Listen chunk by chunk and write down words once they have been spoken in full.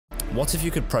What if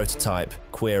you could prototype,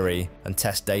 query, and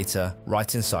test data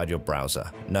right inside your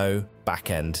browser? No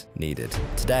backend needed.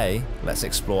 Today, let's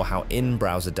explore how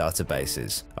in-browser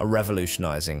databases are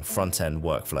revolutionizing front-end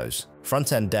workflows.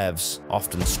 Front-end devs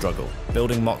often struggle,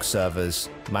 building mock servers,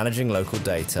 managing local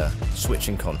data,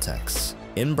 switching contexts.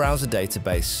 In-browser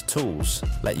database tools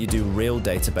let you do real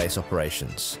database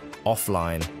operations,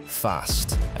 offline,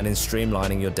 fast, and in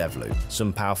streamlining your dev loop.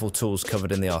 Some powerful tools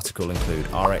covered in the article include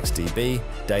RxDB,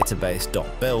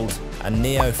 database.build, and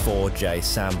Neo4j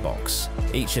Sandbox,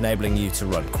 each enabling you to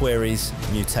run queries,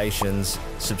 mutations,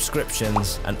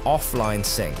 subscriptions, and offline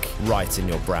sync right in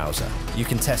your browser. You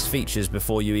can test features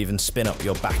before you even spin up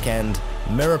your backend,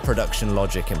 mirror production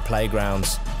logic in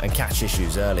playgrounds, and catch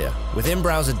issues earlier. With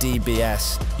in-browser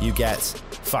DBS, you get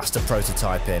faster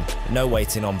prototyping, no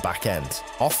waiting on backend.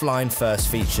 Offline first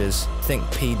features, think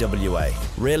PWA.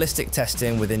 Realistic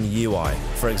testing within UI.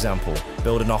 For example,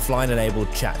 build an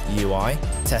offline-enabled chat UI,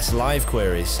 test live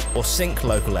queries, or sync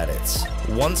local edits.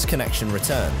 Once connection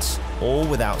returns, all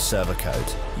without server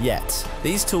code. Yet,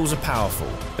 these tools are powerful,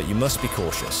 but you must be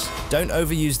cautious. Don't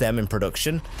overuse them in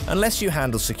production unless you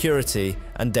handle security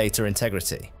and data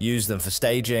integrity. Use them for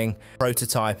staging,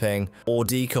 prototyping, or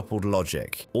decoupled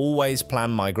logic. Always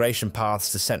plan migration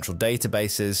paths to central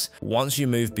databases once you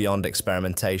move beyond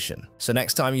experimentation. So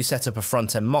next time you set up a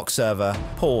front-end mock server,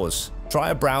 pause. Try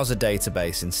a browser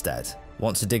database instead.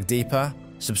 Want to dig deeper?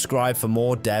 Subscribe for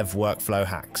more dev workflow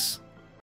hacks.